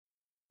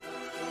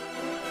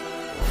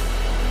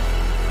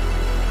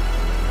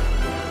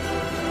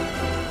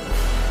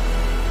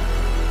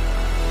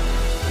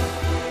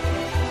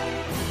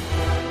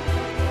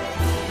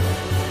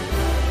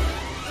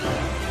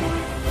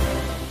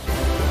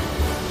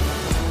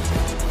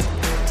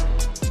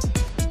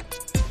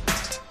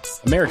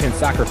American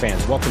soccer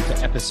fans, welcome to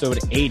episode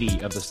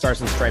 80 of the Stars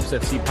and Stripes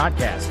FC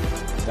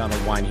podcast.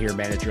 Donald Wine here,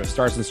 manager of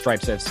Stars and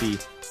Stripes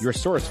FC, your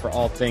source for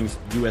all things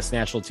U.S.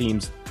 national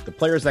teams, the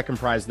players that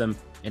comprise them,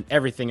 and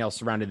everything else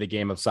surrounding the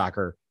game of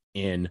soccer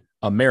in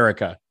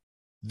America.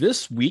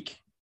 This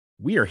week,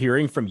 we are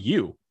hearing from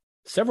you.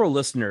 Several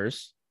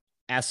listeners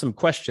asked some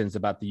questions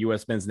about the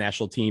U.S. men's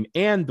national team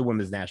and the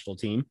women's national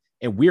team,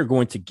 and we are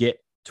going to get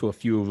to a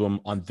few of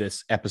them on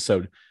this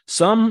episode.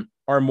 Some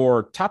are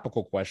more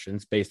topical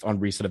questions based on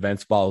recent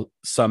events, while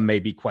some may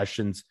be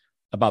questions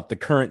about the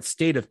current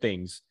state of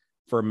things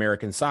for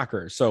American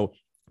soccer. So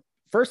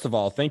first of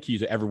all, thank you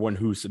to everyone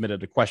who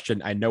submitted a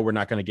question. I know we're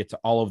not going to get to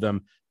all of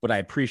them, but I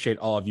appreciate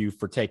all of you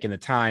for taking the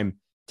time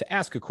to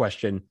ask a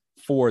question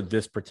for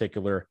this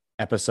particular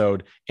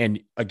episode. And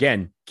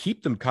again,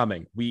 keep them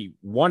coming. We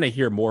want to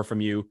hear more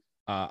from you.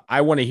 I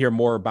want to hear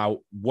more about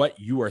what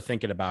you are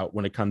thinking about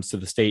when it comes to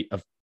the state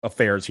of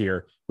affairs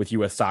here with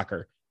U.S.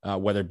 soccer,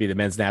 whether it be the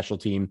men's national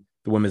team,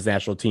 the women's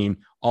national team,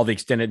 all the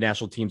extended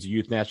national teams,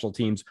 youth national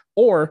teams,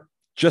 or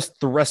just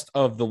the rest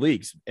of the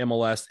leagues,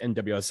 MLS,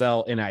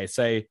 NWSL,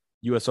 NISA,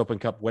 U.S. Open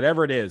Cup,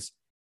 whatever it is.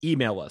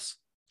 Email us,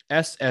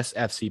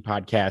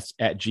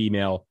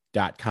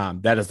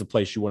 ssfcpodcast@gmail.com. That is the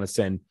place you want to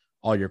send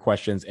all your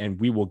questions, and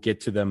we will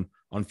get to them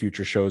on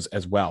future shows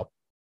as well.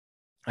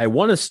 I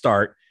want to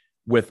start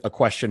with a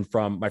question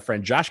from my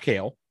friend Josh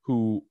Kale,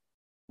 who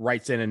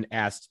writes in and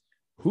asked,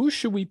 who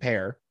should we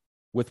pair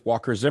with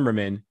Walker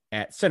Zimmerman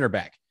at center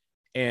back?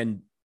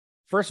 And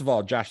first of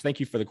all, Josh, thank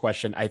you for the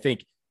question. I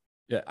think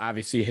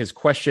obviously his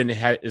question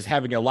is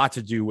having a lot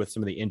to do with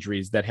some of the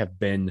injuries that have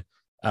been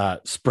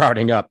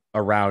sprouting up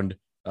around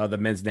the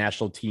men's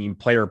national team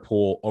player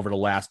pool over the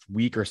last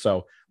week or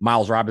so.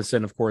 Miles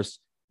Robinson, of course,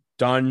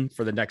 done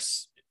for the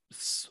next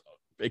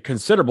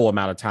considerable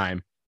amount of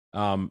time.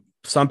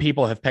 Some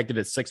people have pegged it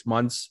at 6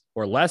 months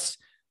or less.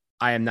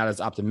 I am not as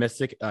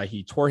optimistic.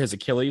 He tore his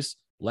Achilles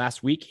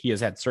last week. He has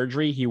had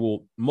surgery. He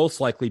will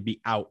most likely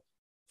be out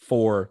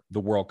for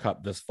the World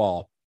Cup this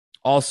fall.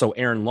 Also,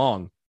 Aaron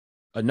Long,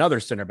 another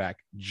center back,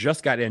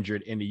 just got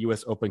injured in the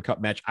U.S. Open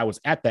Cup match. I was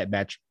at that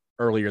match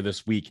earlier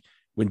this week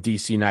when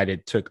DC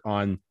United took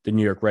on the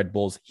New York Red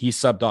Bulls. He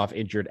subbed off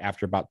injured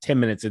after about 10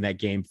 minutes in that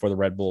game for the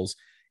Red Bulls,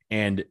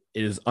 and it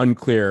is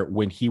unclear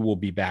when he will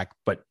be back.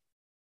 But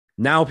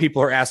now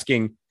people are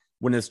asking,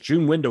 when this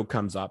June window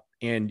comes up,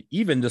 and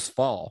even this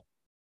fall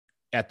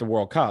at the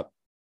World Cup,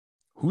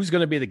 who's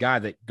going to be the guy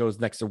that goes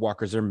next to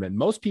Walker Zimmerman?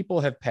 Most people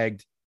have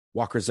pegged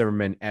Walker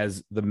Zimmerman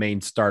as the main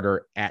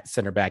starter at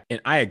center back,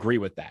 and I agree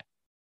with that.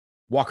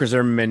 Walker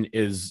Zimmerman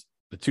is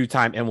the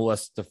two-time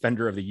MLS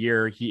Defender of the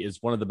Year. He is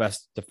one of the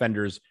best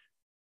defenders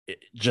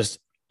just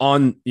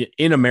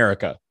in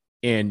America,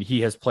 and he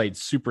has played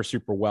super,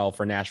 super well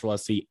for Nashville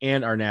SC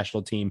and our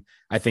national team.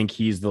 I think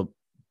you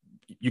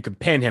can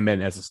pen him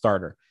in as a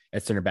starter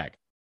at center back.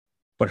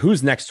 But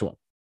who's next to him?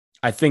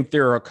 I think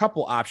there are a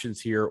couple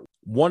options here.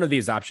 One of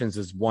these options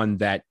is one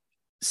that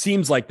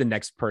seems like the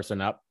next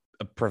person up,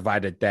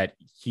 provided that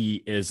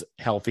he is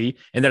healthy,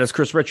 and that is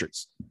Chris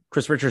Richards.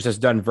 Chris Richards has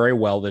done very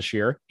well this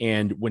year,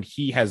 and when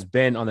he has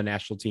been on the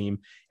national team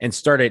and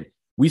started,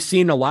 we've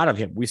seen a lot of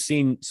him. We've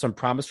seen some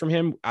promise from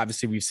him.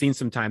 Obviously, we've seen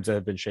some times that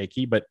have been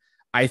shaky, but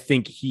I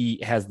think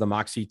he has the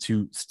moxie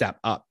to step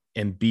up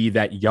and be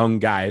that young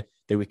guy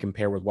that we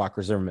compare with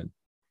Walker Zimmerman.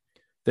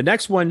 The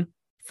next one,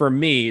 for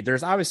me,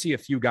 there's obviously a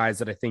few guys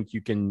that I think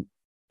you can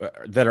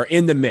that are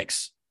in the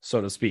mix, so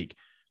to speak.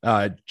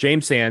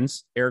 James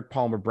Sands, Eric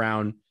Palmer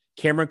Brown,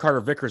 Cameron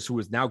Carter-Vickers, who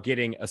is now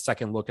getting a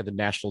second look at the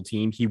national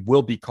team. He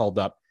will be called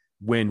up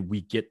when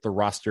we get the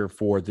roster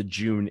for the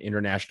June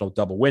international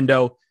double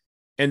window.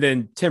 And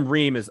then Tim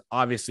Ream is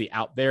obviously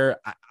out there.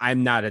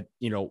 I'm not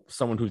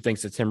someone who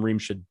thinks that Tim Ream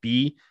should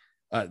be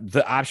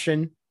the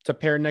option to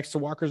pair next to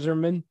Walker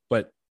Zimmerman,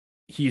 but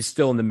he's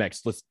still in the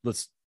mix.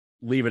 Let's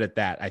leave it at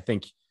that. I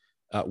think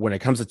when it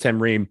comes to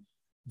Tim Ream,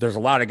 there's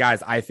a lot of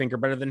guys I think are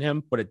better than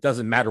him, but it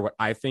doesn't matter what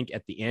I think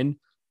at the end.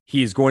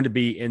 He's going to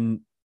be in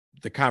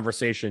the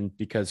conversation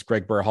because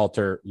Greg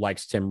Berhalter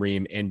likes Tim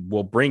Ream and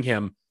will bring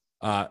him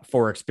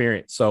for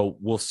experience. So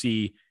we'll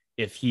see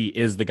if he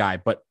is the guy.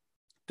 But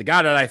the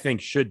guy that I think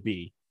should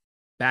be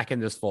back in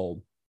this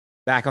fold,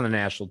 back on the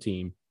national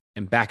team,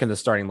 and back in the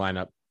starting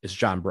lineup is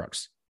John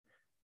Brooks.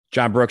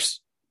 John Brooks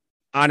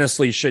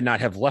honestly should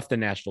not have left the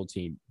national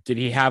team. Did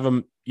he have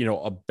a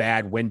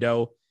bad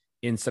window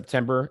in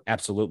September?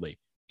 Absolutely.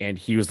 And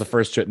he was the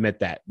first to admit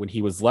that. When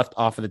he was left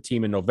off of the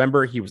team in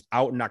November, he was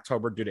out in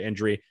October due to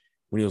injury.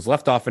 When he was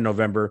left off in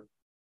November,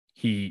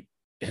 he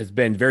has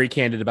been very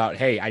candid about,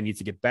 hey, I need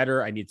to get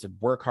better. I need to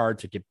work hard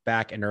to get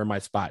back and earn my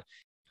spot.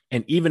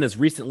 And even as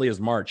recently as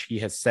March, he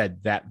has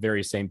said that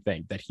very same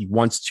thing, that he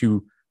wants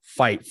to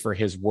fight for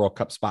his World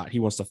Cup spot. He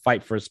wants to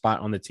fight for a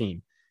spot on the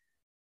team.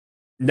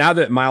 Now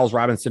that Miles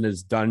Robinson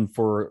is done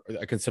for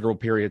a considerable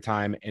period of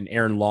time and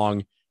Aaron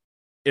Long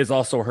is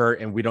also hurt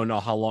and we don't know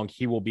how long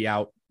he will be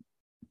out,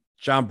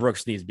 John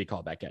Brooks needs to be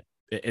called back in.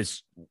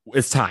 It's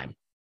time.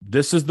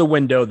 This is the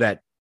window that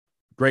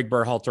Greg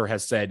Berhalter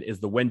has said is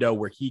the window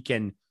where he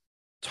can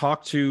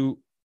talk to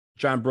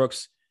John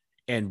Brooks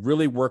and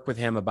really work with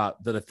him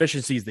about the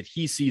deficiencies that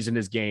he sees in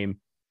his game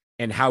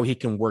and how he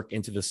can work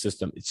into the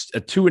system. It's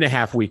a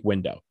 2.5 week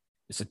window.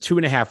 It's a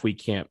 2.5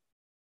 week camp.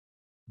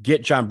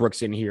 Get John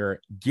Brooks in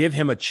here, give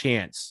him a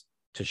chance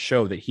to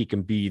show that he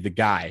can be the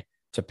guy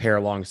to pair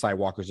alongside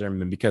Walker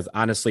Zimmerman, because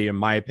honestly, in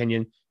my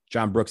opinion,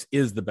 John Brooks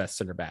is the best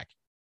center back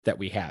that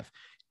we have.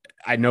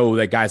 I know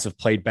that guys have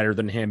played better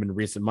than him in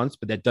recent months,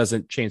 but that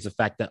doesn't change the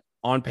fact that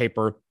on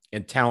paper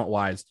and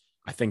talent-wise,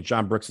 I think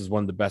John Brooks is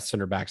one of the best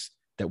center backs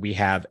that we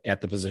have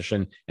at the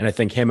position. And I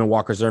think him and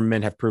Walker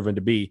Zimmerman have proven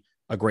to be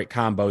a great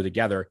combo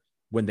together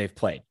when they've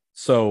played.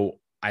 So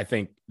I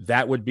think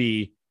that would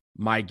be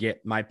my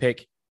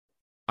pick,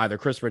 either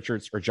Chris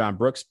Richards or John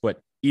Brooks.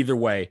 But either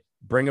way,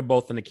 bring them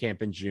both into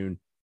camp in June,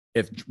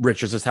 if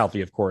Richards is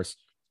healthy, of course,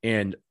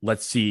 and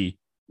let's see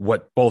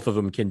what both of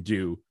them can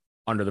do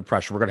under the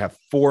pressure. We're going to have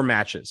 4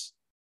 matches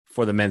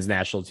for the men's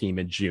national team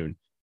in June.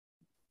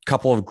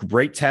 Couple of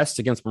great tests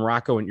against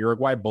Morocco and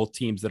Uruguay, both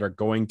teams that are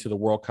going to the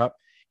World Cup,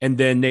 and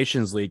then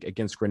Nations League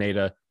against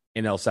Grenada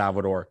and El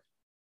Salvador.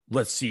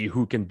 Let's see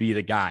who can be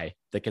the guy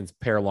that can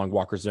pair along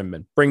Walker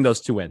Zimmerman. Bring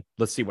those two in.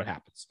 Let's see what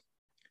happens.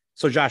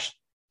 So, Josh,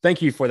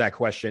 thank you for that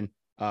question.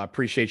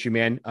 Appreciate you,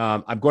 man.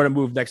 I'm going to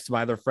move next to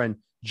my other friend,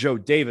 Joe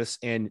Davis,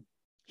 and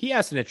he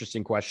asked an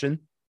interesting question.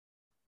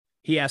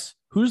 He asked,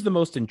 who's the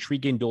most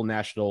intriguing dual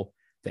national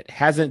that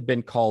hasn't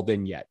been called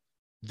in yet?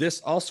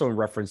 This also in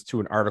reference to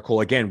an article.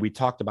 Again, we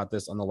talked about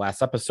this on the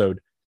last episode,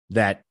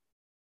 that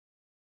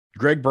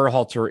Greg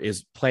Berhalter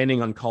is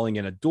planning on calling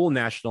in a dual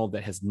national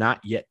that has not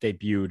yet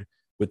debuted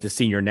with the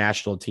senior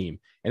national team.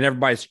 And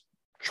everybody's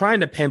trying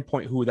to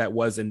pinpoint who that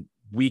was. And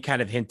we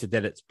kind of hinted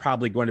that it's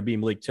probably going to be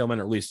Malik Tillman,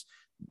 or at least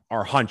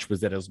our hunch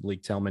was that it was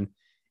Malik Tillman.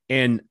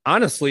 And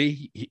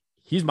honestly,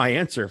 he's my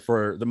answer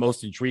for the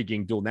most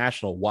intriguing dual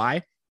national.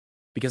 Why?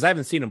 Because I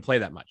haven't seen him play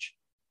that much.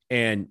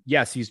 And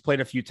yes, he's played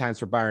a few times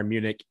for Bayern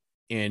Munich,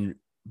 and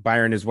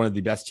Bayern is one of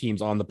the best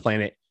teams on the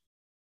planet.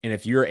 And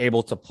if you're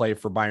able to play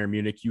for Bayern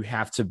Munich, you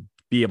have to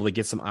be able to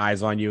get some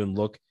eyes on you and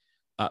look.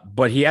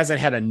 But he hasn't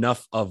had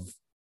enough of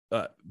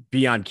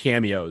beyond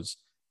cameos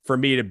for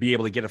me to be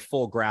able to get a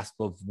full grasp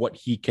of what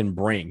he can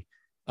bring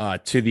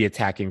to the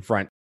attacking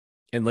front.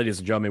 And ladies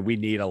and gentlemen, we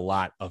need a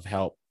lot of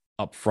help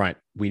up front.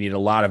 We need a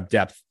lot of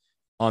depth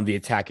on the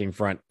attacking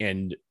front,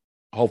 and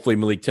hopefully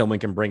Malik Tillman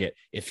can bring it.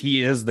 If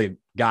he is the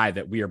guy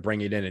that we are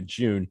bringing in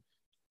June,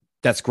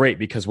 that's great,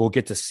 because we'll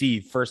get to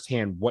see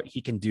firsthand what he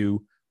can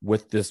do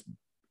with this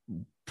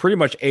pretty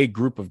much a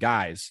group of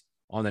guys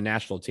on the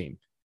national team.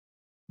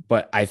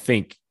 But I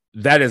think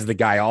that is the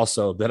guy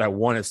also that I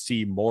want to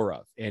see more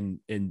of. And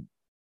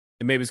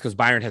maybe it's because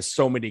Bayern has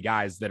so many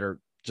guys that are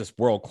just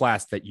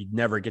world-class that you'd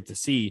never get to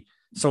see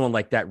someone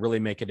like that really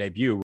make a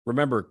debut.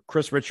 Remember,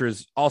 Chris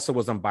Richards also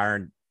was on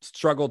Bayern,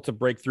 struggled to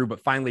break through,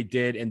 but finally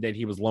did. And then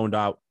he was loaned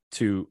out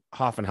to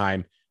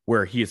Hoffenheim,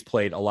 where he has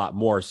played a lot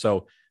more.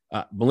 So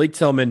Malik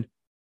Tillman,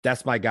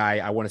 that's my guy.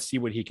 I want to see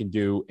what he can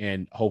do,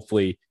 and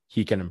hopefully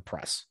he can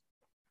impress.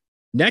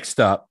 Next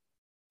up,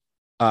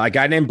 a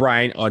guy named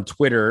Brian on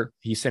Twitter.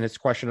 He sent his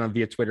question on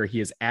via Twitter. He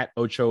is at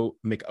Ocho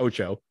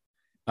McOcho.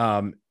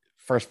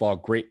 First of all,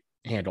 great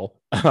handle.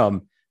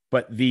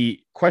 But the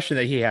question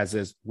that he has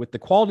is, with the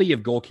quality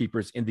of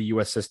goalkeepers in the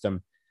U.S.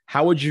 system,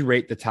 how would you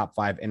rate the top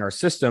 5 in our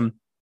system?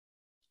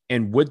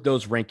 And would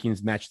those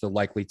rankings match the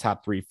likely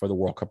top 3 for the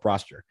World Cup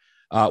roster?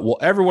 Well,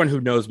 everyone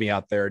who knows me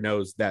out there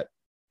knows that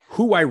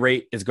who I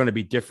rate is going to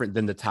be different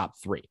than the top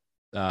 3.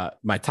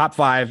 My top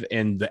 5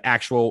 and the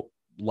actual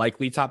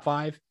likely top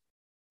 5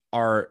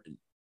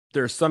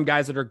 there's some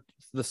guys that are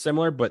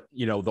similar, but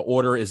the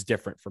order is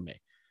different for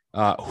me.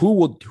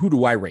 Who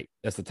do I rate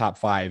as the top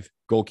 5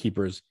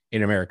 goalkeepers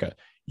in America?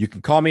 You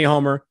can call me a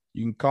homer,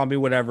 you can call me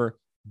whatever,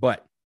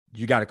 but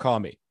you got to call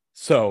me.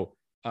 So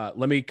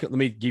let me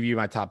give you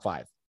my top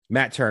 5.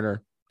 Matt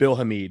Turner, Bill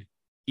Hamid,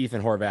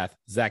 Ethan Horvath,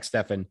 Zach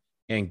Steffen,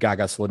 and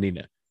Gaga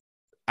Slonina.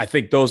 I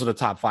think those are the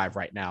top 5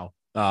 right now,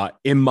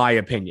 in my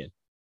opinion.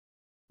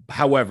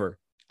 However,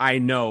 I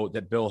know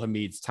that Bill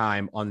Hamid's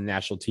time on the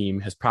national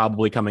team has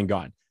probably come and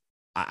gone.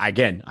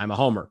 Again, I'm a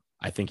homer.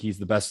 I think he's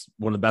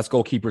one of the best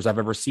goalkeepers I've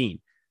ever seen.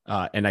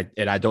 And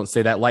I don't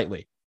say that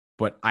lightly,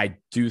 but I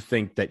do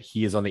think that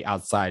he is on the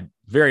outside,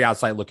 very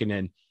outside looking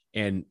in.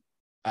 And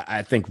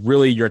I think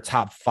really your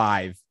top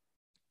 5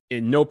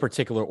 in no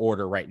particular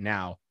order right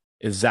now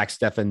is Zach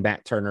Steffen,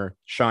 Matt Turner,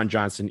 Sean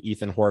Johnson,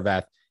 Ethan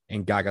Horvath,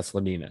 and Gaga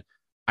Slonina.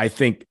 I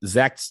think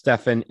Zach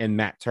Steffen and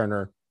Matt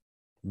Turner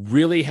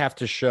really have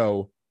to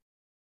show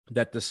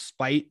that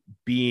despite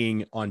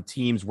being on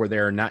teams where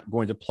they're not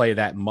going to play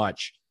that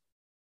much,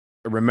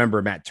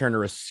 remember, Matt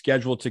Turner is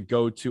scheduled to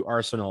go to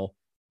Arsenal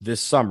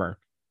this summer.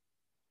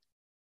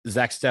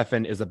 Zach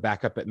Steffen is a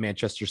backup at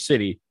Manchester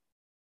City.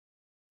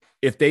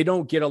 If they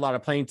don't get a lot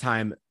of playing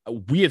time,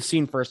 we have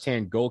seen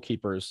firsthand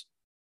goalkeepers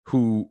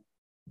who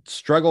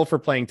struggle for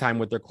playing time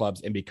with their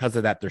clubs, and because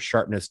of that, their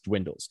sharpness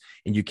dwindles.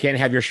 And you can't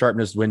have your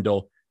sharpness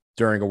dwindle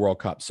during a World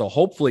Cup. So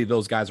hopefully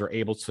those guys are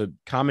able to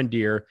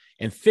commandeer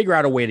and figure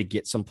out a way to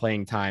get some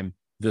playing time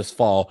this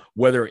fall,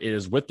 whether it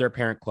is with their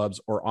parent clubs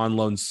or on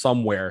loan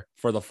somewhere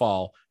for the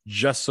fall,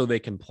 just so they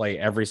can play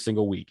every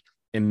single week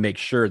and make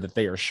sure that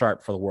they are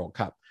sharp for the World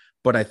Cup.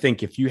 But I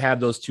think if you have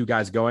those two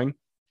guys going,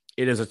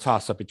 it is a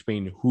toss-up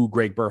between who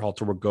Greg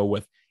Berhalter will go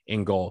with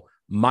in goal.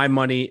 My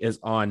money is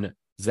on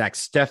Zach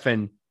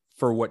Steffen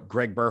for what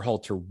Greg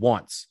Berhalter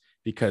wants,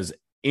 because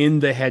in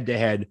the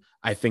head-to-head,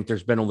 I think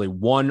there's been only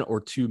 1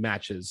 or 2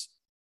 matches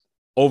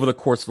over the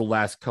course of the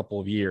last couple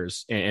of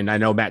years. And I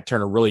know Matt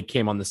Turner really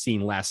came on the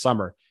scene last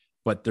summer,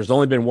 but there's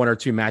only been 1 or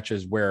 2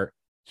 matches where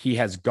he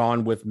has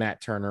gone with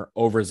Matt Turner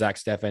over Zach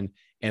Steffen,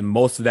 and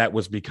most of that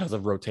was because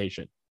of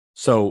rotation.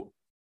 So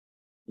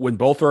when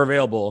both are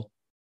available,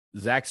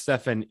 Zach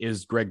Steffen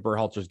is Greg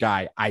Berhalter's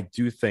guy. I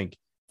do think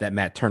that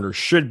Matt Turner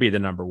should be the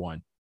number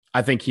 1.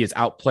 I think he has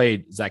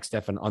outplayed Zach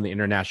Steffen on the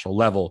international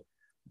level,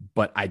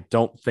 but I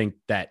don't think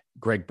that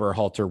Greg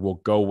Berhalter will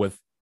go with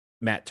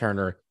Matt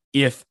Turner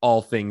if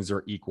all things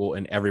are equal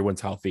and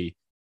everyone's healthy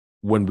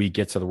when we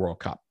get to the World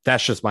Cup.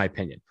 That's just my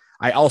opinion.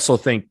 I also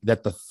think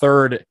that the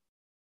third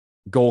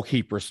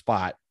goalkeeper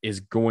spot is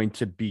going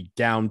to be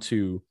down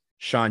to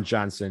Sean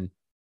Johnson,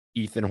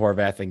 Ethan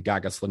Horvath, and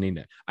Gaga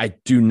Slonina. I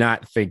do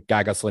not think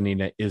Gaga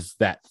Slonina is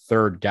that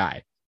third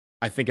guy.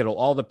 I think it'll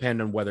all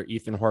depend on whether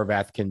Ethan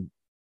Horvath can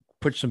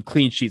put some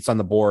clean sheets on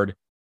the board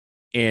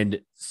and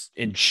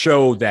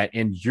show that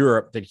in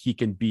Europe that he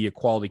can be a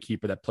quality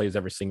keeper that plays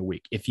every single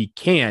week. If he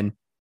can,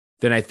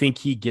 then I think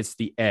he gets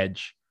the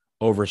edge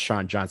over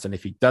Sean Johnson.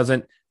 If he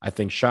doesn't, I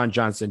think Sean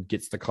Johnson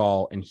gets the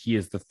call, and he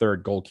is the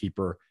third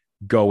goalkeeper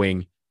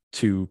going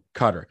to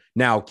Qatar.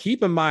 Now,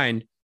 keep in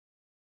mind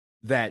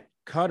that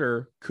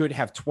Qatar could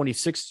have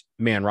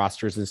 26-man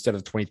rosters instead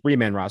of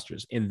 23-man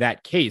rosters. In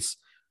that case,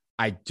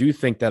 I do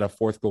think that a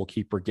fourth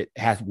goalkeeper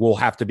will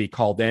have to be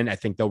called in. I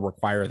think they'll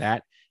require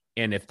that.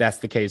 And if that's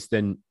the case,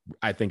 then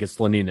I think it's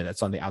Slonina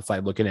that's on the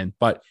outside looking in.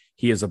 But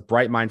he is a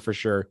bright mind for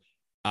sure.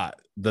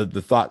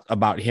 The thought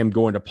about him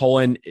going to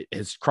Poland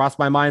has crossed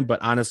my mind,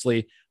 but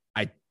honestly,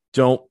 I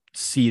don't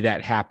see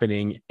that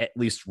happening, at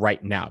least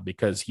right now,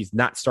 because he's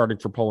not starting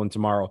for Poland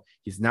tomorrow.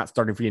 He's not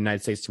starting for the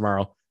United States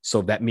tomorrow.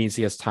 So that means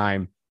he has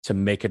time to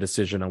make a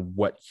decision on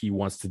what he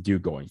wants to do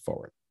going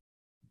forward.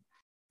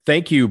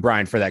 Thank you,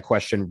 Brian, for that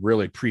question.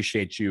 Really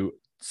appreciate you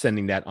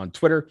sending that on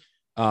Twitter.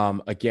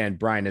 Again,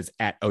 Brian is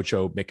at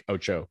Ocho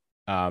McOcho.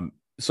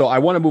 So I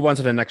want to move on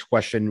to the next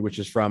question, which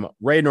is from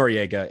Ray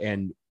Noriega,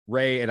 and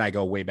Ray and I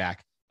go way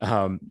back.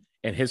 And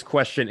his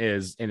question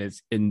is,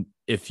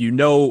 if you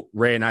know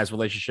Ray and I's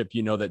relationship,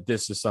 you know that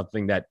this is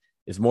something that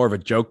is more of a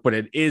joke, but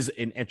it is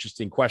an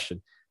interesting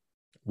question.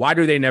 Why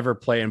do they never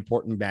play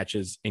important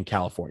matches in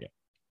California?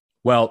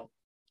 Well,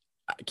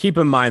 keep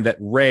in mind that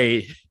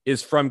Ray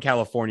is from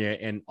California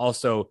and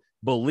also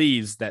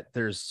believes that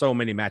there's so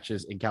many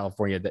matches in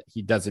California that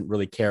he doesn't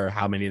really care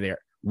how many there,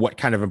 what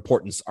kind of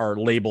importance are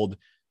labeled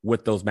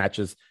with those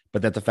matches,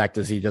 but that the fact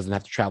is he doesn't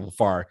have to travel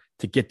far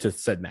to get to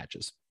said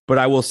matches. But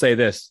I will say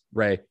this,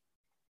 Ray,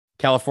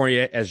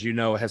 California, as you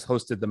know, has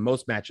hosted the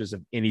most matches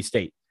of any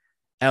state.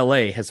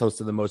 LA has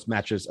hosted the most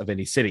matches of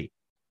any city.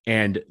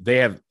 And they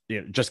have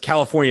just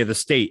California, the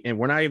state. And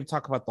we're not even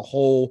talking about the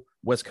whole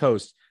West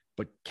Coast,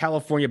 but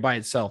California by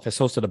itself has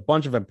hosted a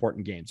bunch of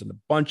important games and a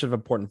bunch of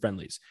important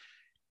friendlies.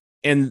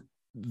 And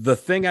the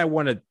thing I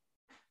want to,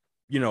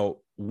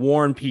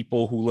 warn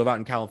people who live out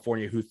in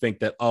California who think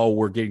that, oh,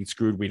 we're getting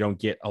screwed, we don't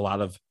get a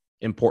lot of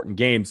important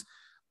games.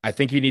 I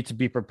think you need to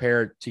be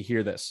prepared to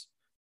hear this.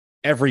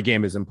 Every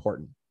game is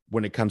important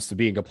when it comes to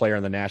being a player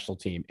on the national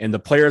team. And the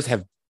players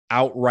have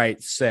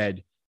outright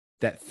said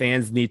that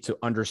fans need to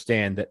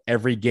understand that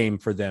every game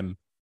for them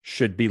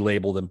should be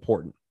labeled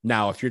important.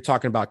 Now, if you're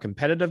talking about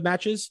competitive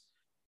matches,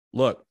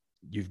 look,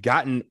 you've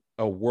gotten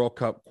a World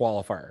Cup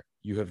qualifier.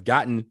 You have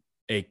gotten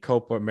a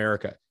Copa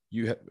America.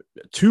 You have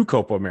 2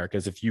 Copa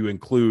Americas if you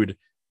include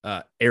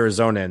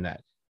Arizona in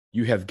that.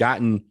 You have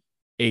gotten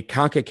a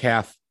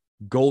CONCACAF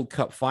Gold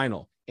Cup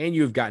final, and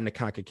you've gotten a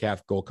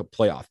CONCACAF Gold Cup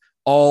playoff,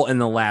 all in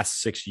the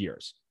last 6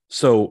 years.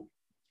 So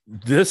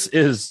this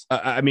is,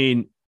 I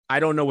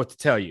don't know what to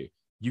tell you.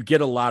 You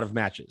get a lot of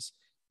matches.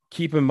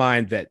 Keep in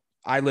mind that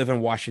I live in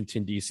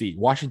Washington, D.C.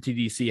 Washington,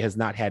 D.C. has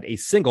not had a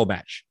single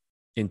match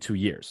in 2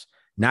 years,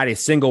 not a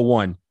single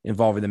one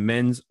involving the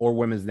men's or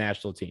women's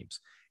national teams.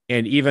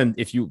 And even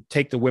if you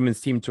take the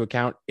women's team into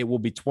account, it will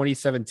be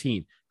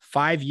 2017,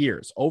 5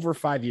 years, over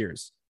 5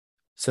 years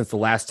since the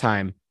last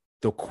time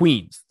the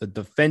Queens, the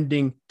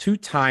defending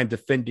 2-time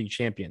defending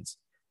champions,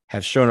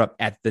 have shown up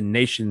at the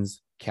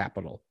nation's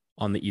capital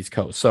on the East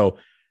Coast. So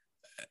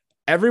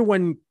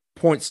everyone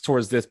points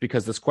towards this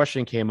because this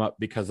question came up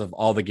because of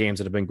all the games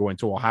that have been going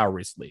to Ohio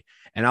recently.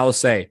 And I will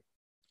say,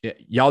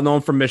 y'all know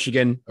I'm from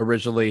Michigan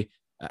originally,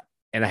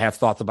 and I have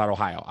thoughts about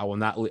Ohio.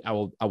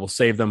 I will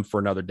save them for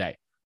another day.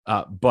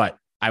 But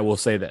I will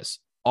say this,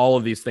 all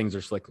of these things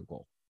are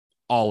cyclical,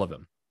 all of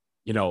them.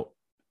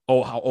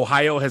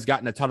 Ohio has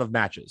gotten a ton of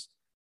matches.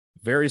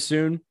 Very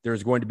soon,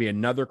 there's going to be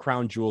another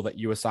crown jewel that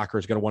U.S. Soccer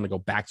is going to want to go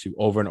back to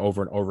over and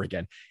over and over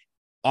again.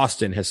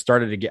 Austin's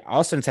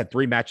had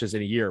 3 matches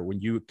in a year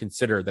when you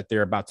consider that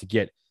they're about to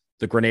get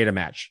the Grenada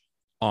match.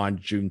 on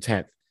June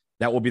 10th.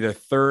 That will be the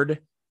third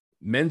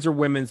men's or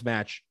women's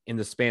match in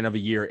the span of a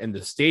year. And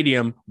the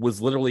stadium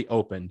was literally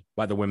opened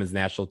by the women's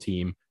national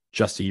team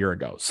just a year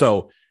ago.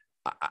 So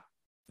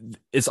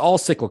it's all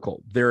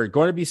cyclical. There are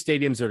going to be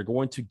stadiums that are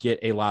going to get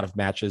a lot of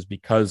matches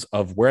because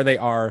of where they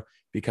are,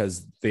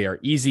 because they are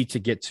easy to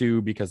get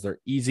to, because they're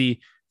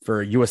easy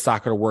for US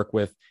Soccer to work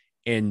with.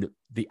 And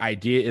the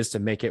idea is to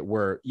make it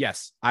where,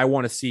 yes, I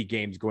want to see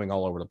games going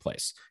all over the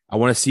place. I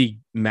want to see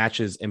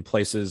matches in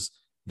places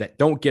that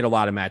don't get a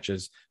lot of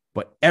matches,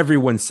 but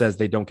everyone says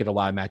they don't get a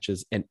lot of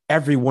matches, and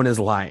everyone is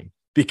lying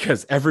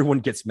because everyone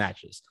gets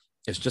matches.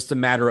 It's just a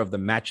matter of the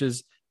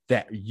matches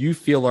that you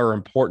feel are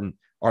important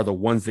are the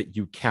ones that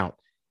you count.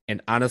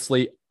 And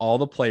honestly, all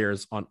the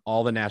players on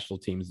all the national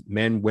teams,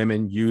 men,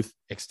 women, youth,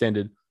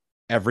 extended,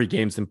 every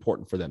game's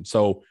important for them.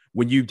 So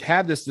when you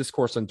have this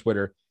discourse on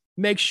Twitter,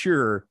 make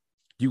sure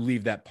you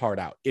leave that part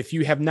out. If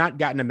you have not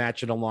gotten a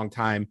match in a long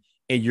time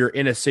and you're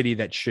in a city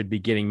that should be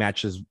getting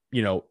matches,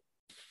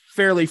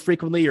 fairly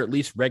frequently, or at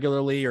least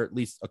regularly, or at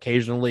least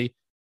occasionally,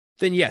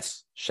 then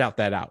yes, shout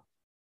that out.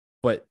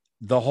 But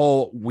the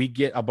whole, we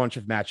get a bunch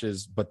of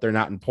matches, but they're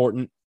not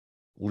important,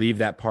 leave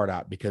that part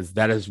out, because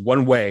that is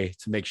one way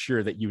to make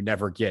sure that you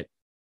never get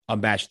a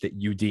match that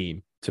you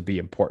deem to be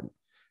important.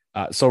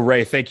 So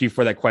Ray, thank you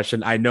for that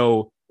question. I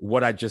know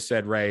what I just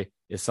said, Ray,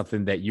 is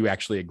something that you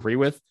actually agree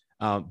with.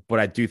 But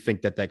I do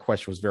think that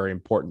question was very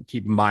important.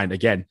 Keep in mind,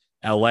 again,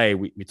 LA,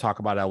 we talk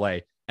about LA.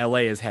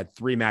 LA has had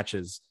 3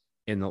 matches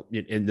in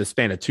the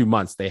span of 2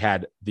 months. They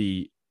had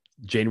the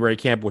January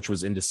camp, which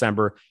was in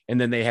December, and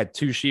then they had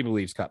 2 She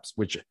Believes Cups,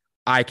 which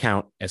I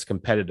count as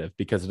competitive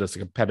because it is a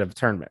competitive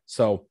tournament.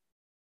 So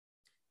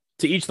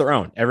to each their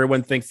own.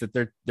 Everyone thinks that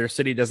their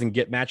city doesn't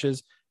get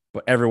matches,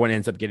 but everyone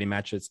ends up getting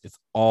matches. It's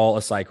all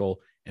a cycle,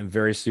 and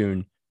very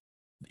soon,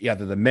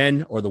 either the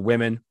men or the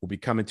women will be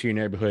coming to your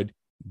neighborhood.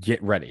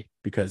 Get ready,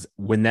 because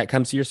when that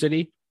comes to your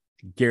city,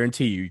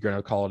 guarantee you're going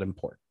to call it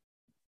important.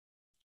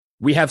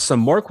 We have some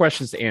more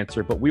questions to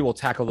answer, but we will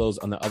tackle those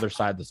on the other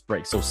side of this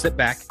break. So sit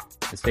back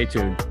and stay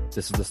tuned.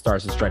 This is the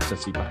Stars and Stripes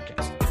FC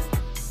podcast.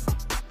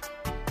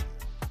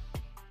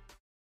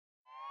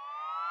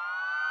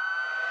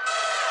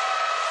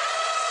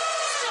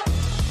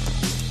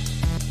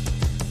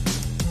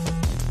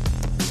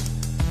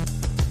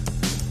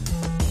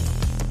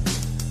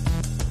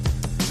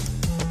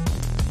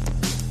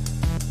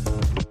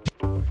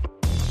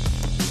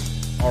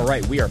 All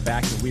right, we are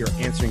back and we are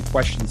answering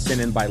questions sent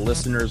in by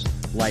listeners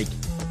like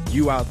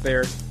you out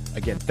there.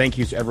 Again, thank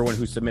you to everyone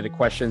who submitted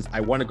questions.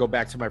 I want to go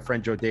back to my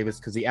friend Joe Davis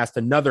because he asked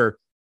another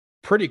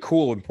pretty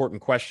cool,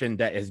 important question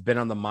that has been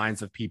on the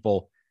minds of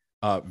people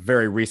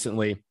very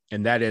recently.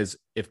 And that is,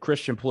 if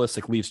Christian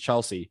Pulisic leaves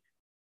Chelsea,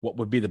 what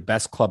would be the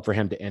best club for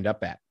him to end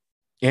up at?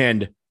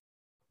 And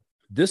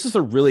this is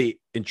a really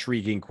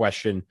intriguing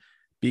question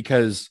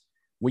because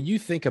when you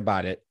think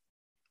about it,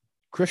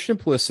 Christian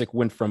Pulisic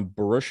went from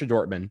Borussia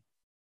Dortmund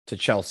to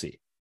Chelsea.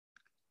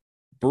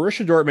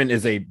 Borussia Dortmund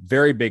is a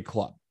very big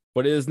club,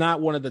 but it is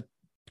not one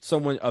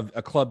of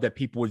a club that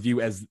people would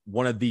view as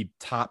one of the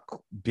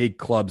top big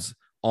clubs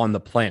on the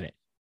planet.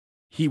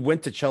 He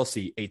went to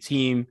Chelsea, a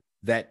team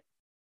that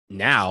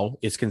now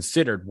is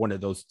considered one of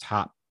those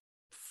top,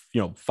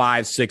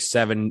 5, 6,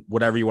 7,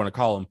 whatever you want to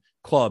call them,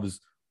 clubs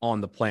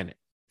on the planet.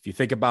 If you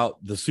think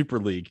about the Super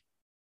League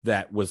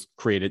that was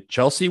created,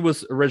 Chelsea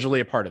was originally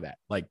a part of that.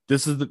 Like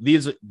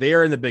they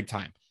are in the big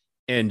time.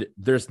 And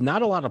there's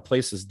not a lot of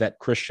places that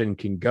Christian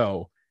can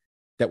go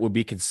that would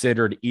be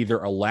considered either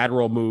a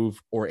lateral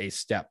move or a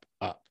step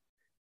up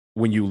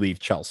when you leave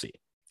Chelsea.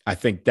 I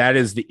think that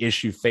is the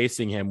issue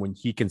facing him when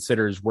he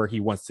considers where he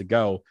wants to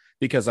go,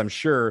 because I'm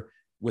sure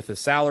with the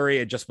salary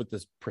and just with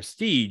this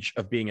prestige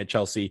of being at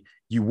Chelsea,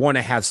 you want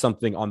to have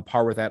something on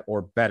par with that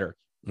or better.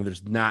 And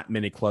there's not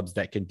many clubs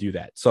that can do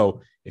that.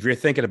 So if you're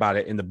thinking about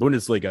it, in the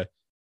Bundesliga,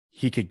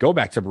 he could go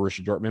back to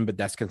Borussia Dortmund, but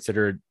that's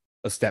considered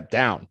a step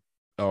down.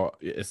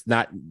 It's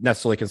not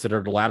necessarily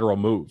considered a lateral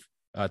move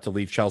to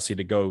leave Chelsea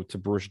to go to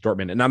Borussia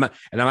Dortmund. And I'm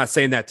not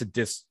saying that to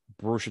diss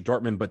Borussia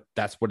Dortmund, but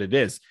that's what it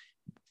is.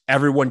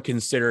 Everyone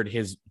considered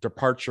his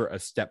departure a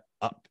step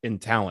up in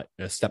talent,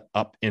 a step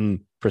up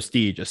in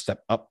prestige, a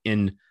step up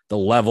in the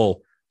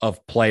level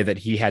of play that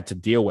he had to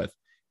deal with.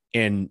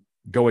 And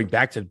going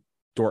back to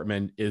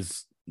Dortmund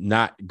is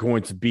not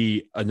going to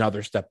be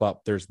another step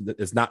up.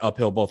 It's not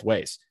uphill both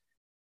ways.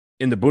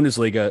 In the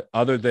Bundesliga,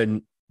 other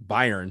than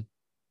Bayern,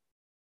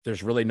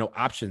 there's really no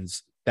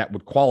options that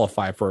would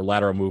qualify for a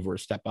lateral move or a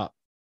step up.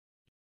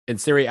 In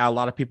Serie A, a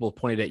lot of people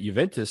pointed at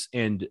Juventus,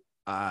 and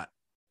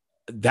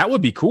that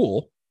would be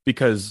cool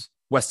because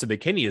Weston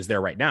McKennie is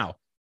there right now.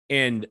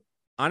 And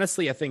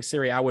honestly, I think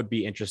Serie A would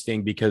be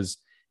interesting because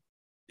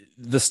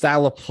the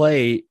style of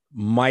play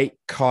might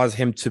cause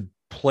him to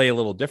play a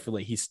little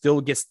differently. He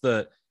still gets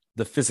the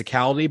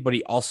physicality, but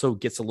he also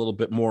gets a little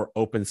bit more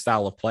open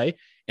style of play,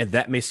 and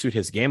that may suit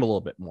his game a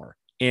little bit more.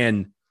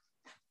 And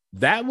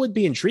that would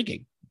be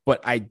intriguing.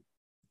 But I'm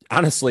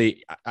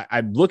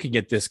looking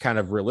at this kind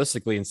of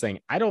realistically and saying,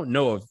 I don't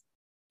know if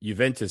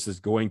Juventus is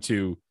going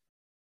to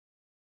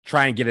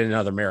try and get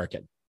another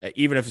American.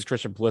 even if it's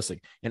Christian Pulisic.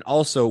 And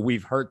also,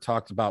 we've heard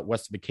talked about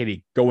Weston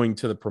McKennie going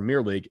to the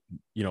Premier League,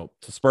 to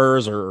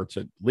Spurs or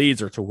to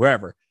Leeds or to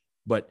wherever.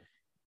 But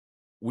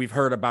we've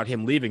heard about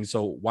him leaving.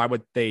 So why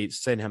would they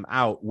send him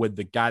out with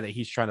the guy that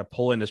he's trying to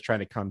pull in is trying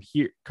to come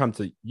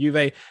to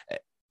Juve?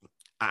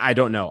 I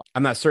don't know.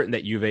 I'm not certain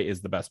that Juve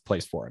is the best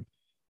place for him.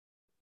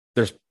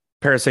 There's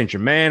Paris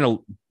Saint-Germain.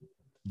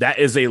 That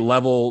is a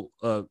level,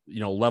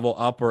 level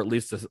up, or at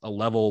least a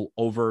level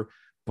over.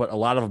 But a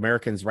lot of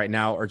Americans right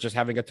now are just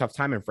having a tough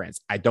time in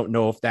France. I don't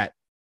know if that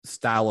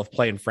style of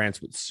play in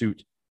France would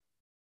suit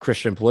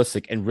Christian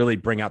Pulisic and really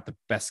bring out the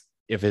best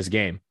of his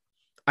game.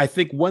 I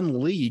think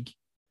one league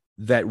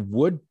that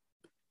would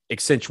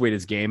accentuate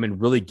his game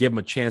and really give him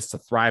a chance to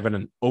thrive in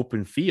an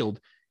open field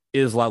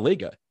is La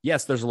Liga.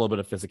 Yes, there's a little bit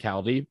of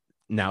physicality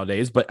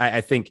nowadays, but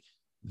I think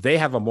they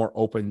have a more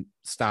open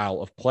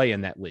style of play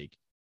in that league.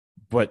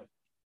 But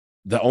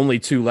the only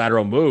two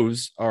lateral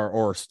moves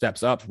or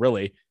steps up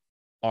really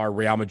are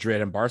Real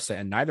Madrid and Barca,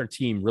 and neither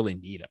team really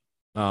need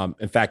him.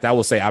 In fact, I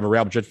will say I'm a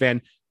Real Madrid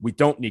fan. We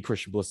don't need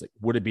Christian Pulisic.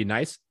 Would it be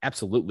nice?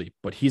 Absolutely.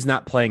 But he's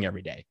not playing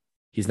every day.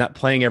 He's not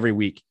playing every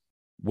week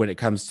when it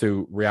comes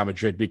to Real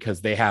Madrid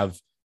because they have,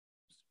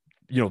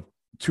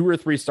 2 or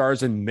 3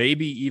 stars and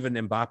maybe even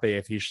Mbappe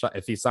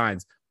if he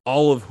signs,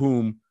 all of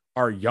whom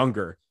are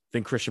younger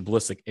than Christian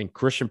Pulisic, and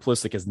Christian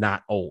Pulisic is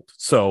not old.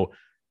 So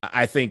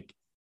I think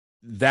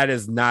that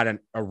is not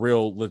a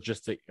real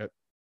logistic.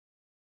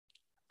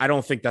 I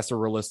don't think that's a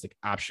realistic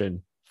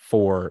option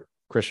for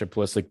Christian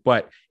Pulisic.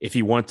 But if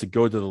he wants to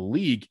go to the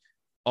league,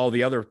 all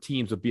the other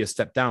teams would be a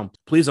step down.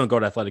 Please don't go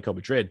to Atletico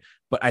Madrid.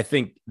 But I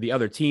think the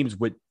other teams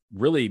would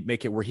really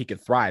make it where he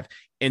could thrive.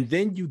 And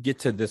then you get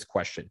to this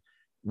question.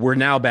 We're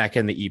now back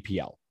in the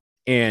EPL.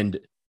 And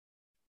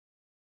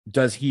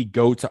does he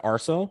go to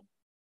Arsenal?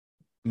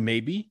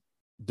 Maybe.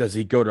 Does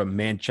he go to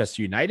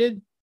Manchester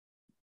United?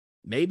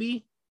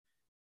 Maybe.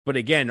 But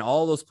again,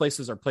 all those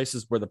places are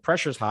places where the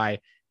pressure's high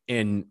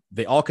and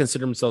they all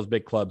consider themselves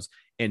big clubs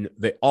and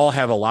they all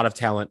have a lot of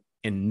talent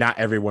and not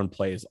everyone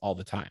plays all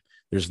the time.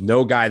 There's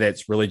no guy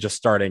that's really just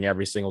starting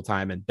every single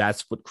time. And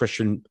that's what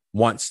Christian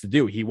wants to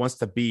do. He wants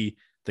to be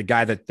the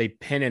guy that they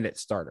pin in at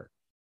starter.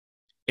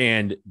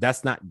 And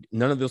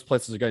none of those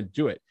places are going to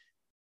do it.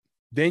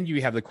 Then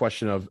you have the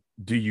question of,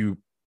 do you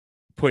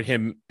put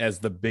him as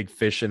the big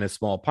fish in a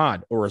small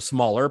pond or a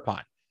smaller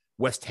pond?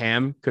 West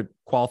Ham could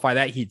qualify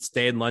that. He'd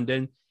stay in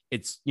London.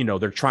 It's,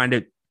 they're trying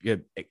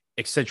to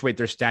accentuate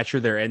their stature.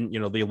 They're in,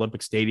 the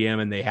Olympic Stadium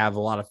and they have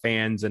a lot of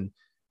fans and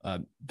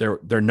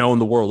they're known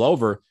the world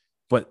over,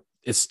 but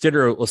it's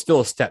still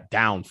a step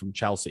down from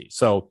Chelsea.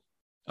 So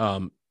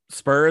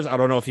Spurs, I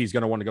don't know if he's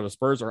going to want to go to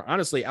Spurs, or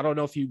honestly, I don't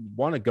know if he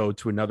want to go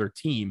to another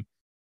team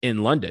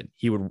in London.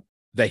 He would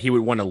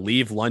want to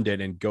leave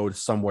London and go to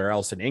somewhere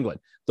else in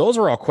England. Those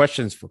are all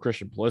questions for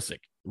Christian Pulisic,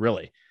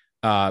 really.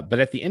 But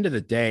at the end of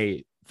the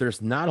day,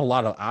 there's not a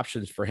lot of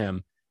options for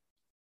him.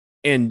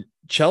 And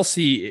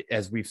Chelsea,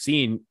 as we've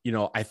seen,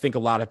 I think a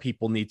lot of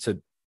people need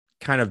to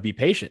kind of be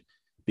patient,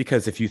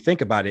 because if you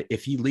think about it,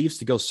 if he leaves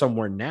to go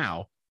somewhere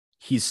now,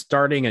 he's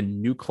starting a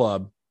new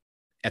club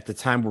at the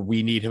time where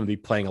we need him to be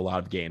playing a lot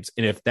of games.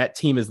 And if that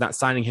team is not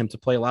signing him to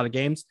play a lot of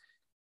games,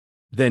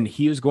 then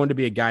he is going to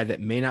be a guy that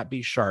may not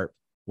be sharp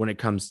when it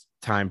comes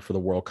time for the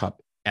World Cup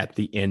at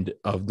the end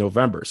of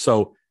November.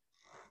 So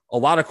a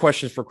lot of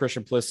questions for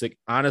Christian Pulisic.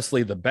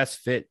 Honestly, the best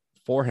fit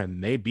for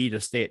him may be to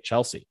stay at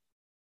Chelsea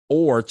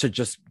or to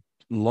just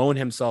loan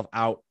himself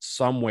out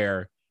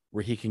somewhere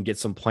where he can get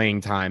some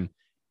playing time,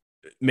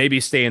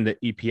 maybe stay in the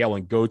EPL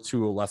and go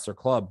to a lesser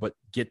club, but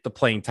get the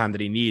playing time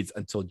that he needs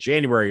until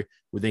January,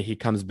 where then he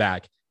comes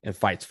back and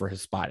fights for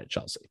his spot at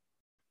Chelsea.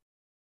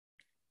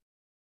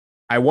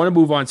 I want to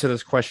move on to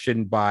this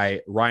question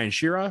by Ryan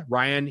Shira.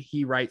 Ryan,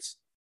 he writes,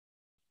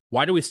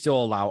 why do we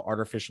still allow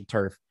artificial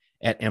turf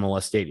at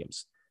MLS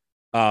stadiums?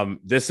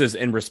 This is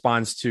in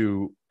response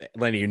to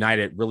Atlanta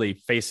United really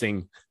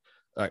facing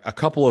a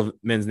couple of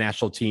men's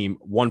national team,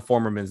 one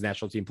former men's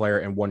national team player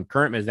and one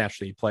current men's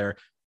national team player,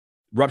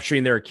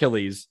 rupturing their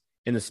Achilles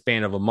in the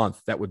span of a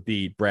month. That would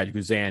be Brad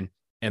Guzan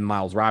and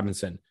Miles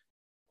Robinson.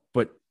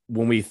 But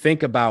when we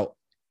think about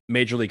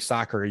Major League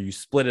Soccer, you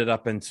split it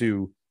up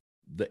into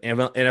the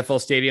NFL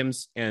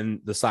stadiums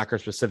and the soccer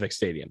specific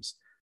stadiums.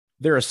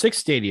 There are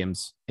 6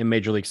 stadiums in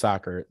Major League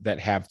Soccer that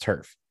have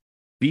turf.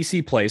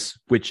 BC Place,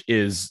 which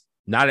is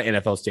not an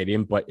NFL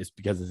stadium, but it's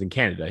because it's in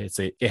Canada.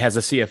 It has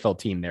a CFL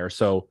team there.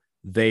 So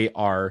they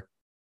are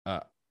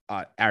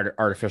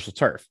artificial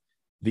turf.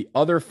 The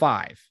other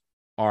 5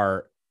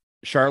 are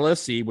Charlotte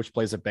FC, which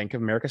plays at Bank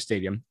of America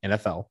Stadium,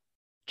 NFL,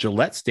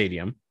 Gillette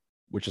Stadium,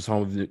 which is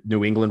home of the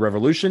New England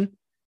Revolution,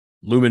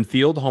 Lumen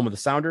Field, home of the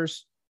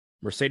Sounders,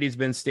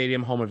 Mercedes-Benz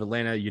Stadium, home of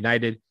Atlanta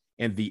United,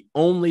 and the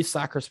only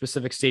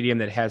soccer-specific stadium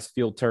that has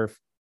field turf,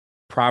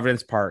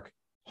 Providence Park,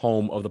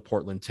 home of the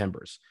Portland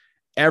Timbers.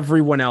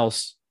 Everyone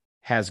else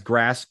has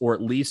grass, or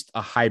at least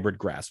a hybrid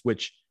grass,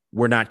 which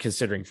we're not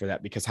considering for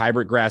that because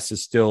hybrid grass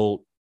is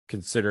still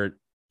considered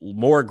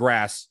more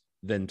grass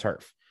than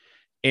turf.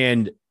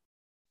 And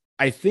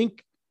I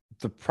think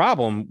the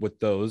problem with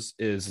those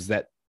is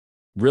that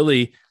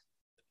really,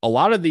 a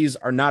lot of these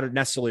are not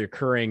necessarily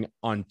occurring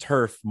on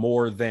turf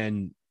more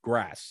than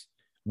grass.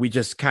 We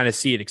just kind of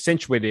see it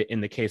accentuated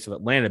in the case of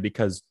Atlanta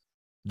because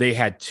they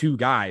had two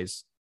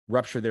guys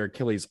rupture their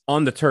Achilles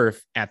on the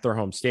turf at their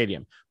home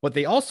stadium. But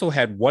they also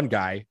had one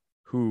guy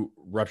who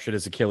ruptured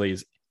his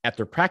Achilles at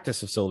their practice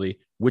facility,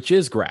 which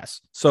is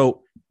grass.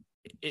 So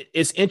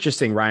it's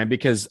interesting, Ryan,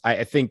 because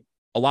I think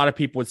a lot of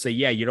people would say,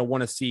 yeah, you don't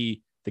want to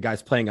see the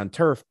guys playing on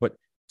turf, but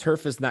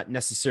turf is not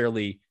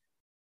necessarily,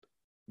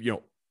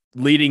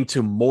 leading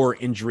to more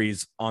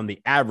injuries on the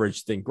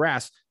average than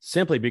grass,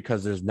 simply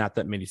because there's not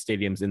that many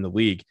stadiums in the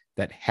league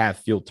that have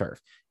field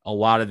turf. A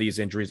lot of these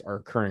injuries are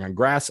occurring on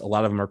grass. A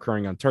lot of them are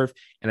occurring on turf.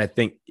 And I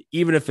think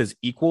even if it's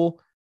equal,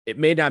 it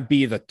may not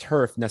be the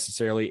turf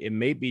necessarily. It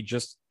may be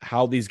just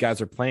how these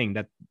guys are playing,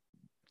 that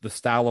the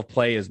style of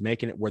play is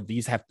making it where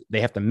they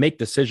have to make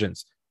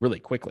decisions really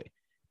quickly.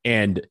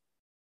 And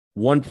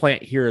one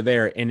plant here or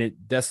there, and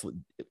it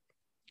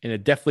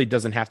definitely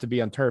doesn't have to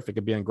be on turf. It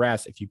could be on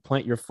grass. If you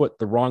plant your foot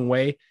the wrong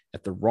way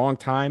at the wrong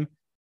time,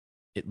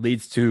 it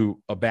leads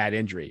to a bad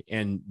injury.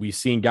 And we've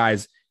seen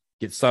guys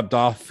get subbed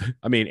off.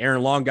 I mean,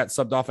 Aaron Long got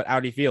subbed off at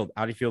Audi Field.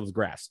 Audi Field is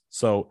grass.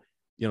 So,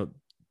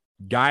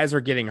 guys are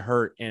getting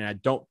hurt, and I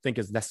don't think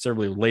it's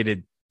necessarily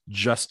related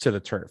just to the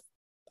turf.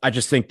 I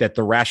just think that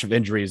the rash of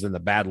injuries and the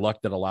bad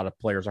luck that a lot of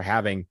players are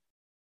having,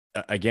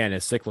 again,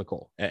 is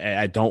cyclical.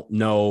 I don't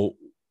know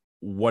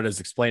what is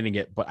explaining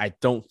it, but I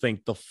don't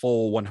think the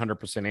full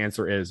 100%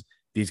 answer is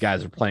these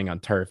guys are playing on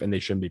turf and they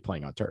shouldn't be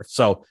playing on turf.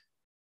 So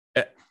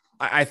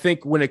I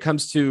think when it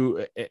comes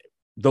to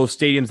those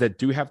stadiums that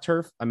do have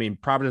turf, I mean,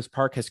 Providence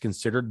Park has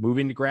considered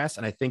moving to grass,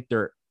 and I think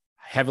they're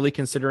heavily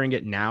considering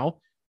it now.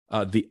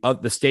 The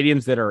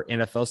stadiums that are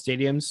NFL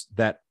stadiums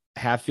that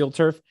have field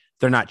turf,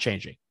 they're not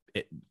changing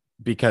it,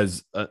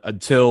 because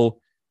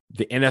until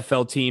the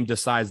NFL team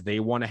decides they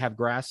want to have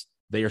grass,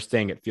 they are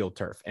staying at field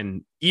turf.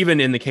 And even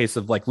in the case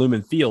of like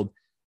Lumen Field,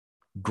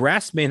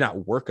 grass may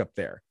not work up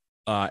there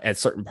at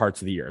certain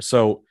parts of the year.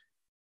 So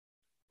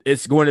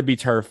it's going to be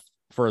turf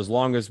for as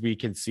long as we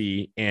can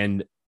see.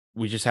 And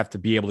we just have to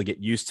be able to get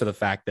used to the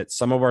fact that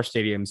some of our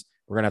stadiums,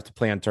 we're going to have to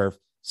play on turf.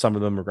 Some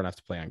of them are going to have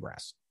to play on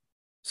grass.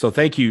 So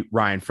thank you,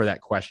 Ryan, for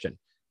that question.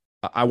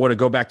 I want to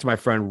go back to my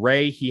friend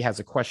Ray. He has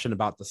a question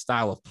about the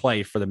style of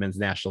play for the men's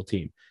national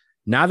team.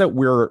 Now that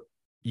we're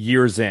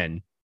years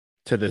in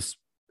to this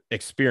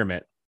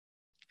experiment,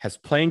 has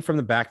playing from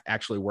the back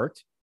actually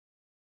worked?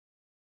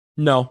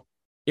 No,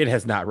 it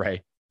has not,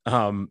 Ray.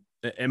 In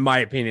my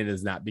opinion, it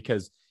is not,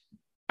 because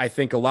I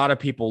think a lot of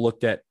people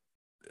looked at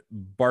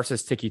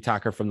Barca's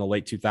tiki-taka from the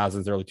late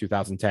 2000s, early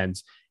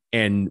 2010s,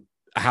 and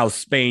how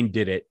Spain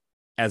did it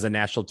as a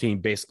national team,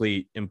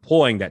 basically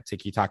employing that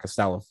tiki-taka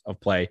style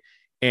of play,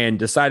 and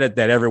decided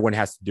that everyone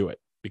has to do it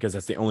because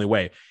that's the only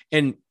way.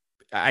 And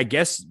I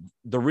guess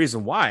the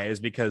reason why is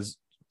because,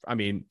 I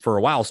mean, for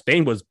a while,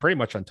 Spain was pretty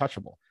much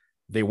untouchable.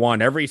 They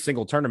won every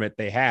single tournament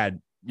they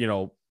had,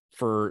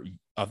 for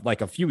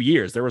like a few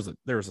years. There was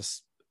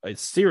a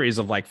series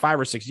of like 5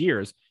 or 6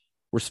 years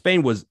where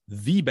Spain was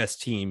the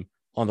best team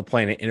on the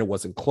planet, and it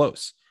wasn't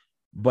close.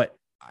 But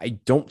I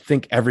don't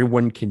think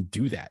everyone can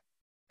do that.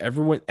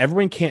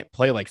 Everyone can't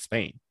play like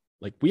Spain.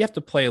 Like, we have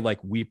to play like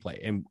we play.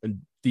 And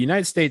the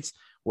United States,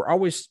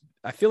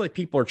 I feel like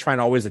people are trying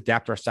to always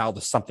adapt our style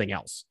to something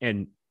else.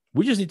 And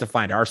we just need to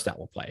find our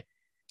style of play.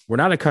 We're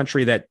not a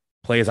country that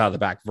plays out of the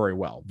back very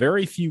well.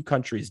 Very few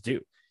countries do.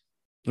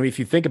 I mean, if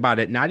you think about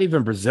it, not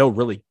even Brazil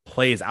really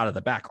plays out of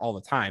the back all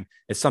the time.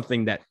 It's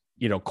something that,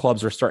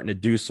 clubs are starting to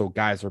do, so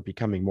guys are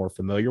becoming more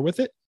familiar with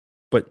it.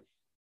 But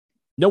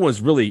no one's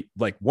really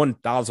like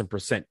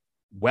 1,000%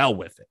 well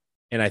with it.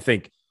 And I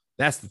think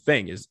that's the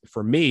thing is,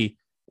 for me,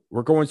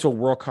 we're going to a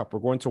World Cup. We're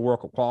going to a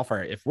World Cup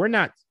qualifier. If we're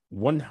not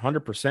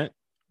 100%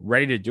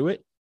 ready to do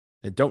it,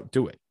 then don't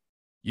do it.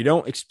 You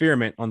don't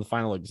experiment on the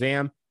final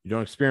exam. You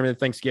don't experiment at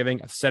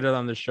Thanksgiving. I've said it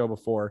on this show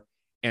before.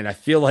 And I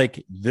feel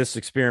like this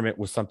experiment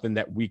was something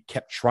that we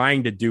kept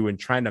trying to do and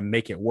trying to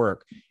make it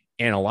work.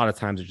 And a lot of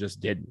times it just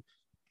didn't.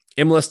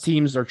 MLS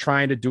teams are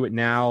trying to do it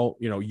now.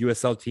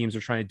 USL teams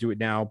are trying to do it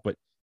now, but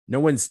no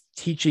one's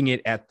teaching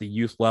it at the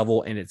youth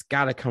level, and it's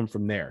got to come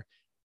from there.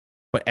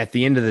 But at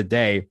the end of the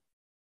day,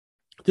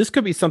 this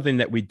could be something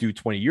that we do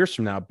 20 years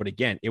from now. But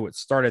again, it would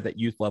start at that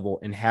youth level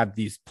and have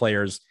these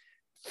players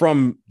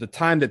from the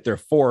time that they're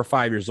 4 or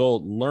 5 years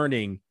old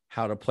learning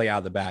how to play out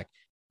of the back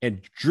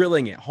and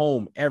drilling it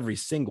home every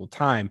single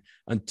time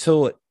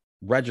until it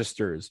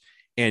registers,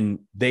 and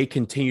they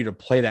continue to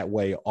play that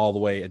way all the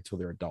way until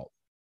they're adult.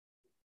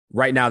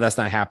 Right now, that's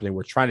not happening.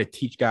 We're trying to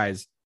teach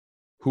guys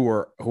who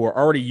are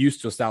already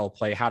used to a style of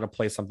play how to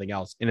play something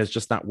else, and it's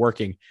just not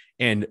working.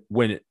 And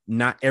when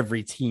not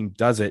every team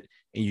does it,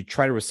 and you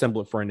try to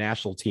assemble it for a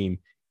national team,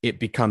 it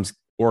becomes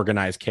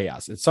organized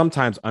chaos. It's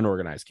sometimes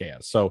unorganized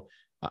chaos. So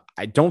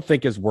I don't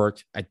think it's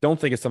worked. I don't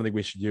think it's something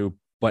we should do,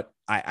 but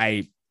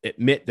I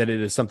admit that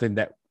it is something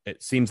that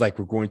it seems like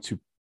we're going to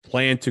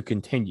plan to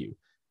continue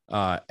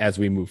as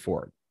we move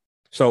forward.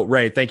 So,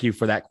 Ray, thank you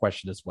for that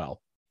question as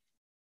well.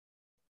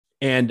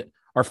 And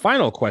our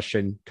final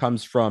question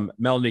comes from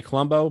Melanie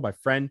Colombo, my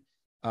friend.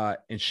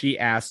 And she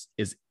asks,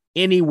 is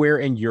anywhere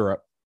in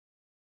Europe,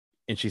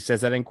 and she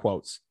says that in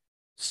quotes,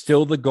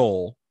 still the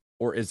goal,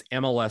 or is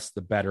MLS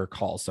the better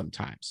call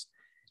sometimes?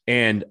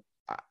 And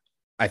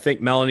I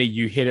think, Melanie,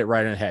 you hit it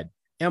right on the head.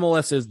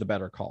 MLS is the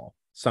better call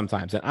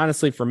sometimes. And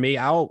honestly, for me,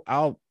 I'll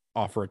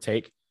offer a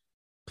take.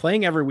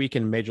 Playing every week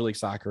in Major League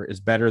Soccer is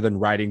better than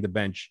riding the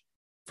bench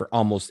for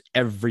almost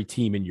every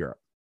team in Europe.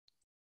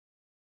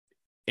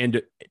 End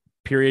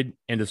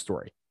of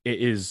story.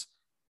 It is.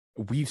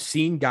 We've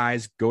seen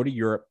guys go to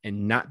Europe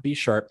and not be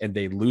sharp, and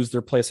they lose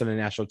their place on the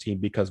national team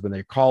because when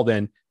they're called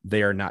in,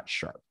 they are not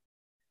sharp.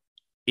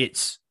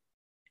 It's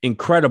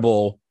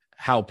incredible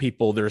how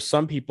there's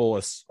some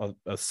people,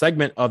 a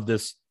segment of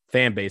this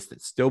fan base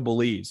that still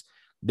believes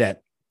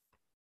that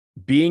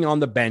being on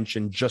the bench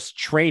and just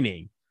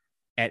training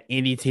at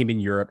any team in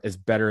Europe is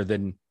better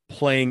than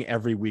playing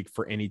every week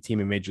for any team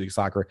in Major League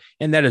Soccer.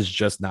 And that is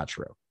just not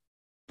true.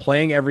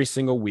 Playing every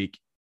single week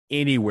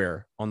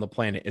anywhere on the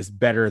planet is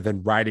better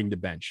than riding the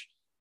bench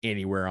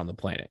anywhere on the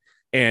planet.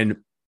 And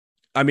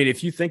I mean,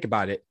 if you think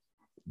about it,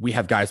 we've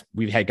had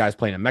guys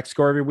playing in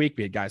Mexico every week.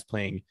 We had guys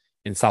playing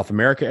in South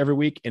America every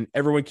week, and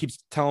everyone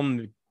keeps telling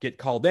them to get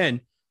called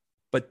in.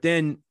 But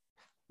then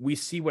we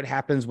see what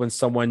happens when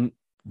someone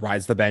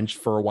rides the bench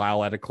for a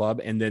while at a club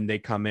and then they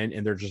come in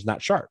and they're just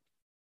not sharp.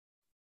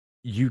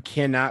 You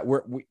cannot,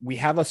 we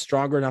have a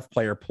stronger enough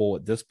player pool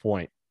at this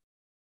point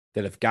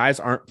that if guys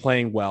aren't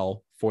playing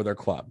well for their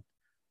club,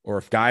 or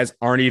if guys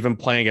aren't even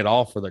playing at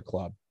all for their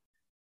club,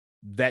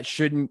 that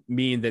shouldn't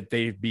mean that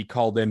they'd be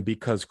called in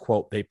because,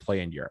 quote, they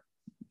play in Europe.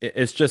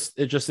 It just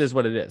is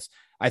what it is.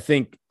 I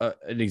think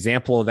an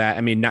example of that,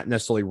 I mean, not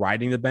necessarily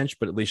riding the bench,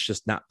 but at least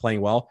just not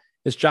playing well,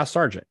 is Josh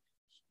Sargent.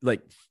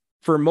 Like,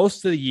 for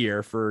most of the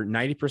year, for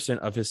 90%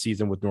 of his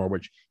season with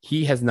Norwich,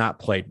 he has not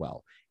played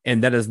well.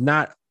 And that is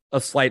not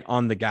a slight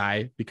on the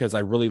guy, because I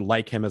really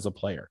like him as a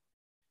player.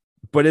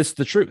 But it's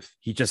the truth.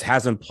 He just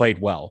hasn't played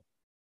well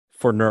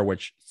for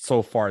Norwich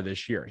so far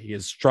this year. He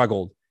has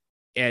struggled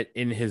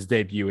in his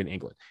debut in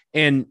England.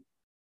 And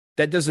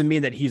that doesn't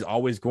mean that he's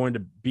always going to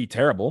be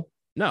terrible.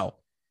 No,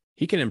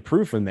 he can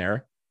improve from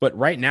there. But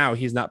right now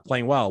he's not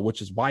playing well,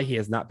 which is why he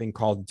has not been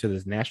called into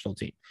this national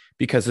team,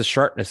 because his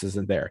sharpness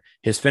isn't there.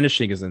 His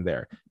finishing isn't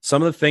there.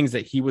 Some of the things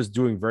that he was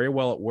doing very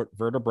well at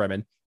Werder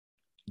Bremen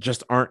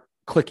just aren't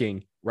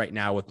clicking right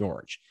now with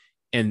Norwich.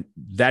 And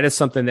that is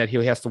something that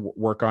he has to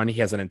work on. He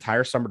has an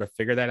entire summer to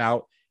figure that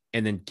out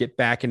and then get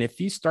back. And if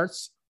he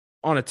starts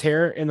on a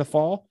tear in the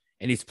fall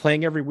and he's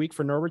playing every week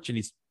for Norwich and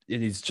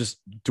he's just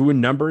doing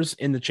numbers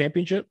in the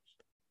championship,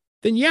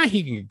 then yeah,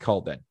 he can get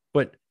called in.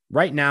 But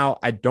right now,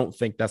 I don't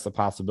think that's a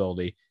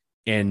possibility.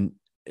 And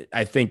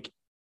I think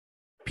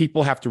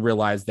people have to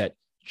realize that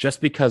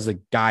just because a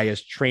guy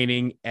is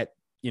training at,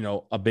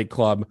 a big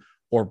club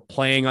or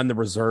playing on the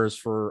reserves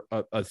for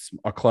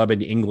a club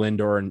in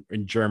England or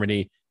in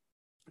Germany,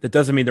 that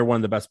doesn't mean they're one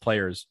of the best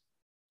players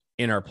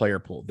in our player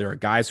pool. There are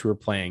guys who are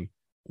playing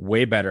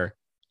way better,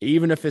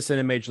 even if it's in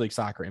a Major League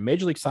Soccer. In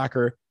Major League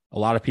Soccer, a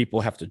lot of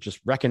people have to just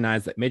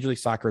recognize that Major League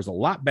Soccer is a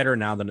lot better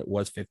now than it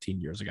was 15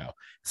 years ago.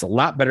 It's a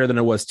lot better than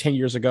it was 10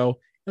 years ago.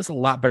 It's a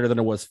lot better than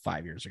it was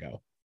 5 years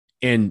ago.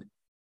 And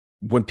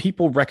when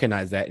people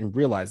recognize that and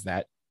realize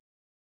that,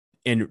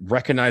 and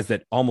recognize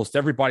that almost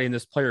everybody in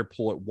this player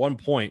pool at one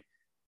point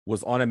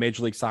was on a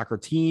Major League Soccer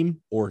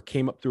team or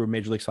came up through a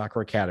Major League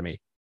Soccer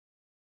academy,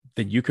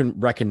 then you can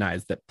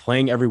recognize that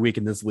playing every week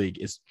in this league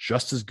is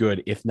just as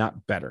good, if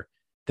not better,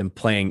 than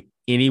playing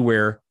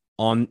anywhere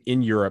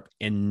in Europe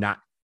and not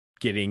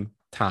getting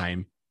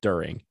time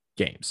during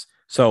games.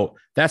 So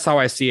that's how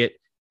I see it.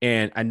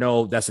 And I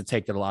know that's a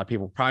take that a lot of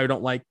people probably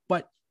don't like,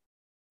 but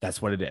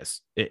that's what it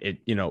is.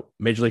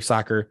 Major League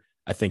Soccer,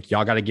 I think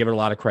y'all got to give it a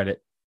lot of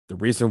credit. The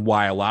reason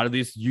why a lot of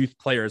these youth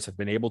players have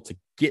been able to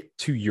get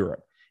to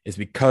Europe is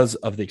because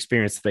of the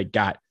experience that they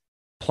got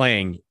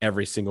playing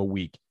every single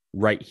week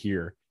right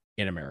here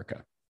in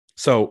America.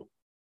 So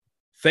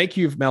thank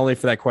you, Melanie,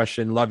 for that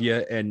question. Love you.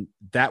 And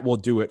that will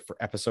do it for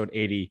episode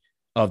 80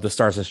 of the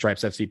Stars and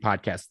Stripes FC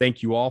podcast.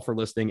 Thank you all for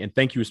listening. And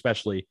thank you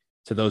especially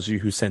to those of you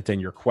who sent in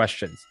your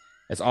questions.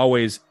 As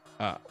always,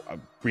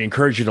 we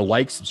encourage you to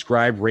like,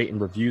 subscribe, rate,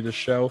 and review the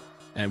show.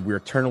 And we're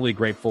eternally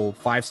grateful.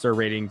 5-star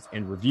ratings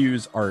and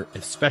reviews are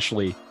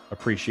especially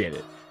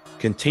appreciated.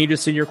 Continue to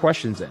send your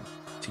questions in.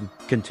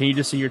 Continue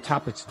to send your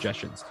topic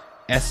suggestions.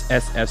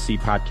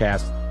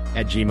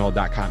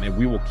 ssfcpodcast@gmail.com. And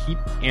we will keep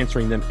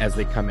answering them as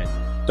they come in.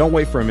 Don't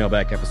wait for a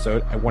mailbag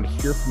episode. I want to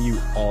hear from you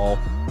all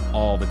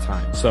the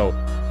time. So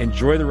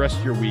enjoy the rest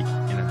of your week.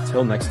 And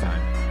until next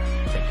time,